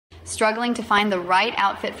Struggling to find the right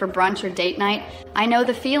outfit for brunch or date night? I know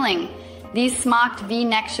the feeling. These smocked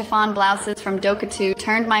V-neck chiffon blouses from Dokatu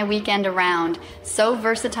turned my weekend around. So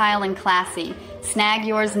versatile and classy. Snag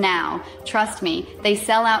yours now. Trust me, they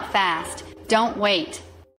sell out fast. Don't wait.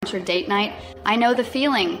 Brunch or date night? I know the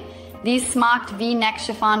feeling. These smocked V-neck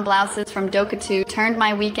chiffon blouses from Dokatu turned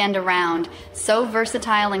my weekend around. So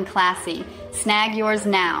versatile and classy. Snag yours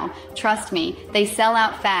now. Trust me, they sell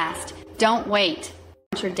out fast. Don't wait.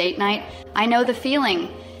 Brunch or date night? I know the feeling.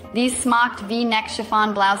 These smocked V-neck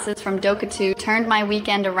chiffon blouses from Dokatu turned my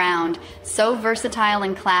weekend around. So versatile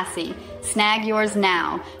and classy. Snag yours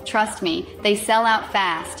now. Trust me, they sell out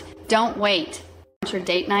fast. Don't wait. Brunch or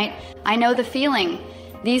date night? I know the feeling.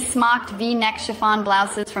 These smocked V-neck chiffon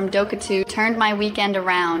blouses from Dokatu turned my weekend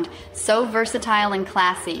around. So versatile and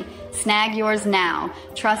classy. Snag yours now.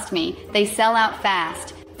 Trust me, they sell out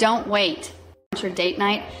fast. Don't wait. Brunch or date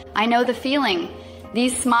night? I know the feeling.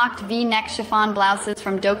 These smocked V-neck chiffon blouses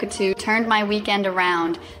from Dokatu turned my weekend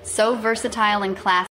around. So versatile and classy.